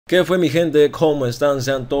¿Qué fue, mi gente? ¿Cómo están?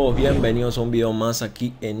 Sean todos bienvenidos a un video más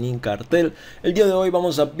aquí en Incartel. El día de hoy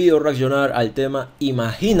vamos a video reaccionar al tema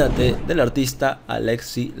Imagínate del artista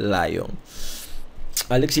Alexhi.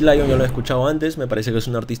 Alexhi yo lo he escuchado antes, me parece que es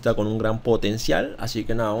un artista con un gran potencial. Así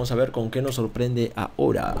que nada, vamos a ver con qué nos sorprende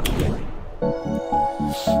ahora.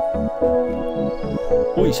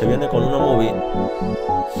 Uy, se viene con una movie.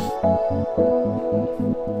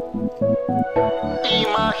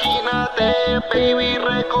 Imagínate, baby,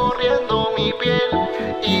 recorriendo mi piel.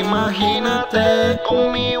 Imagínate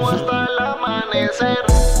conmigo hasta el amanecer.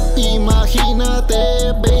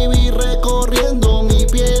 Imagínate, baby, recorriendo mi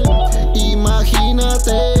piel.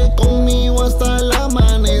 Imagínate conmigo hasta el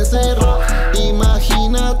amanecer.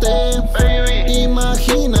 Imagínate, baby,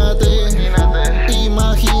 imagínate,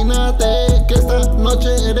 imagínate que esta noche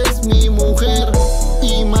eres mi mujer.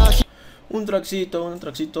 Un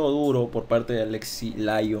traxito duro por parte de Alexhi.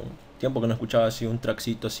 Tiempo que no escuchaba así un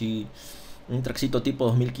traxito tipo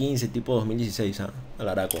 2015, tipo 2016, al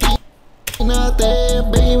araco. Imagínate,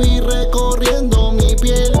 baby, recorriendo mi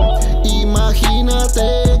piel.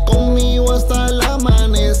 Imagínate conmigo hasta el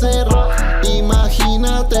amanecer.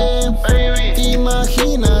 Imagínate, baby,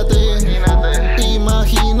 imagínate,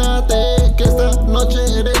 imagínate que esta noche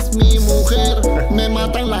eres mi mujer. Me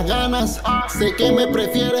matan las ganas, sé que me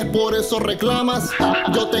prefieres, por eso reclamas.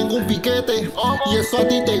 Yo tengo un piquete y eso a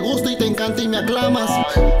ti te gusta y te encanta y me aclamas.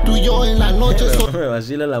 Tú y yo en la noche me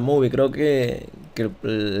vacila la movie, creo que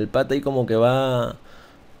el pata ahí como que va a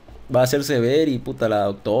hacerse ver y puta, la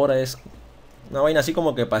doctora es una vaina así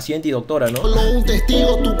como que paciente y doctora, ¿no? Solo un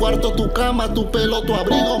testigo, tu cuarto, tu cama, tu pelo, tu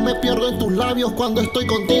abrigo. Me pierdo en tus labios cuando estoy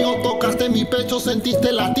contigo. Tocaste mi pecho,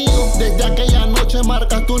 sentiste el latido. Desde aquella noche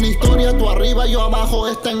marcaste una historia. Tú arriba, yo abajo,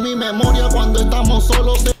 está en mi memoria. Cuando estamos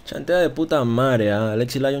solos. Chantea de puta madre,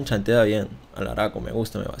 Alexhi chantea bien. Al araco, me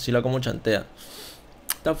gusta, me vacila como chantea.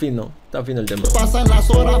 Está fino el tema. Pasan las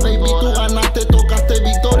horas, baby, tú ganaste, tocaste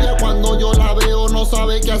victoria. Cuando yo la veo no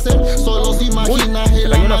sabe qué hacer. Solo se imagina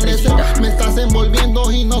el amanecer. Me estás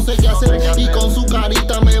envolviendo y no sé qué hacer. Y con su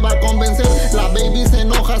carita me va a convencer. La baby se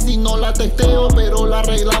enoja si no la texteo, pero la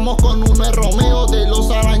arreglamos con un Romeo. De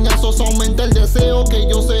los arañazos aumenta el deseo. Que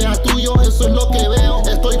yo sea tuyo, eso es lo que veo.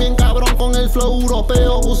 Estoy bien cabrón con el flow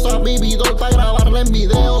europeo. Usa vividor para grabarla en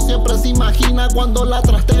video. Siempre se imagina cuando la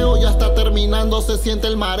trasteo. Ya está terminando, se siente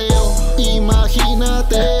el mareo.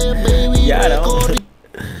 Imagínate, baby,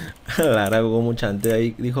 Lara como chantea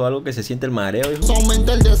ahí, dijo algo que se siente el mareo.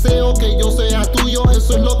 Aumenta el deseo, que yo sea tuyo,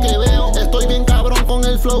 eso es lo que veo. Estoy bien cabrón con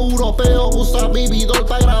el flow europeo. Usa vividor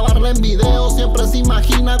para grabarla en video. Siempre se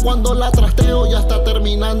imagina cuando la trasteo. Ya está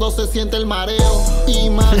terminando, se siente el mareo.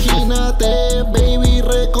 Imagínate, baby,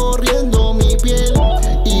 recorriendo mi piel.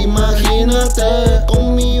 Imagínate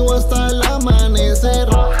conmigo hasta el amanecer.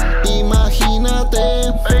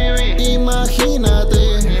 Imagínate, baby, imagínate,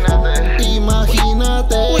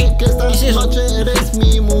 imagínate que esta noche eres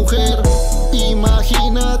mi mujer.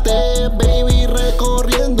 Imagínate, baby,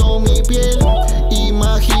 recorriendo mi piel.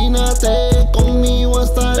 Imagínate conmigo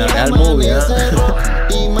hasta el amanecer.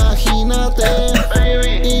 Imagínate,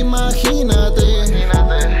 baby, imagínate,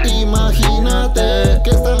 imagínate que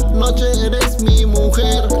esta noche eres mi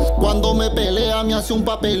mujer. Cuando me pelea me hace un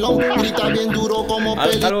papelón, grita bien duro como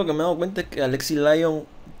pelea. Algo que me he dado cuenta es que Alexhi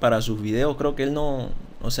para sus videos, creo que él no,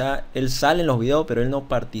 o sea, él sale en los videos, pero él no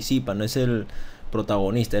participa, no es el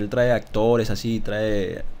protagonista. Él trae actores así,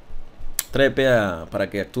 trae para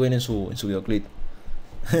que actúen en su videoclip.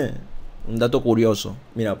 Un dato curioso.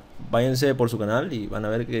 Mira, váyanse por su canal y van a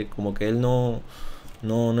ver que como que él no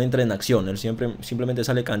entra en acción. Él simplemente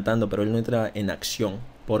sale cantando, pero él no entra en acción.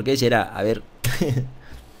 ¿Por qué será? A ver.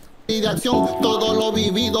 De acción, todo lo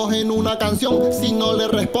vivido en una canción. Si no le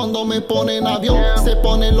respondo me pone en avión. Se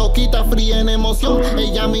pone loquita, fría en emoción.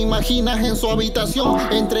 Ella me imagina en su habitación.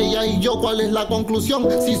 Entre ella y yo, ¿cuál es la conclusión?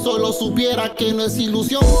 Si solo supiera que no es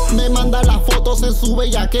ilusión. Me manda las fotos en su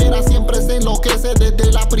bellaquera. Siempre se enloquece desde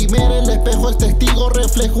la primera. El espejo es testigo,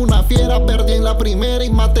 refleja una fiera. Perdí en la primera y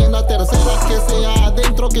maté en la tercera. Que sea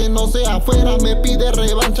adentro, que no sea afuera. Me pide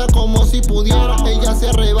revancha como si pudiera. Ella se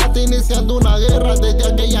arrebata iniciando una guerra. Desde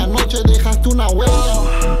aquella noche dejaste una huella.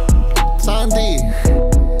 Sandy,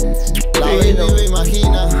 la baby me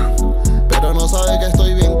imagina, pero no sabe que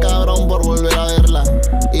estoy bien cabrón por volver a verla.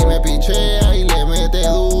 Y me pichea y le mete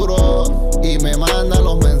duro. Y me manda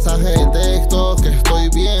los mensajes de texto que estoy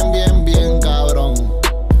bien cabrón.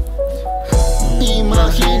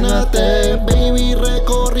 Imagínate, baby,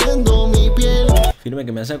 recorriendo mi piel. Firme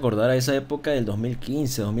que me hace acordar a esa época del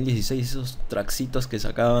 2015, 2016, esos traxitos que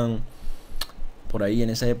sacaban por ahí en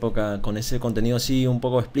esa época con ese contenido así un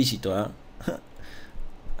poco explícito,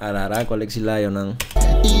 Araraco, Alexhi.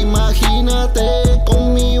 Imagínate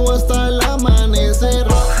conmigo hasta el amanecer.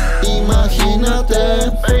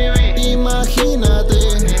 Imagínate, imagínate,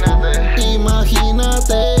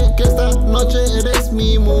 imagínate que esta noche eres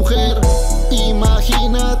mi mujer.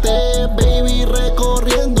 Imagínate, baby,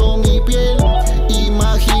 recorriendo mi piel.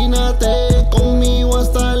 Imagínate conmigo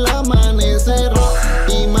hasta el amanecer.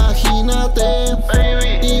 Imagínate,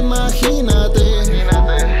 imagínate,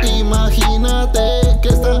 imagínate que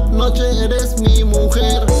esta noche eres mi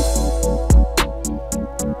mujer.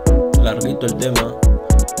 Larguito el tema.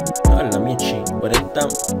 A la Michi,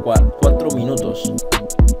 44 minutos.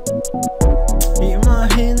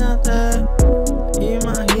 Imagínate,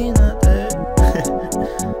 imagínate.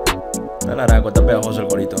 Está laraco, está pegajoso el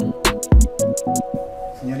corito.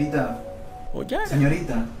 Señorita. Oh, ya.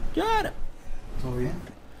 Señorita. Ya. ¿Todo bien?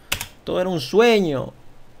 Todo era un sueño.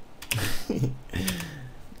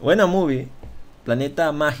 Buena movie.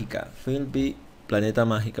 Planeta Mágica. Philby, Planeta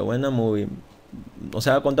Mágica. Buena movie. O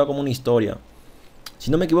sea, ha contado como una historia. Si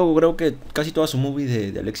no me equivoco, creo que casi todas sus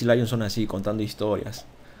movies de Alexhi son así, contando historias.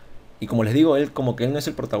 Y como les digo, él como que él no es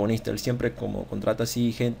el protagonista. Él siempre como contrata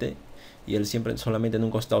así gente. Y él siempre solamente en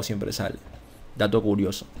un costado siempre sale. Dato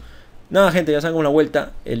curioso. Nada, gente, ya saben con la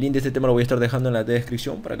vuelta. El link de este tema lo voy a estar dejando en la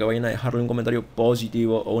descripción para que vayan a dejarle un comentario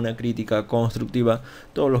positivo o una crítica constructiva.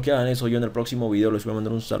 Todos los que hagan eso, yo en el próximo video les voy a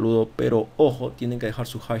mandar un saludo. Pero ojo, tienen que dejar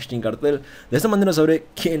su hashtag cartel. De esta manera sabré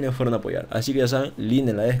quiénes fueron a apoyar. Así que ya saben, link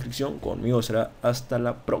en la descripción. Conmigo será hasta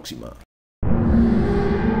la próxima.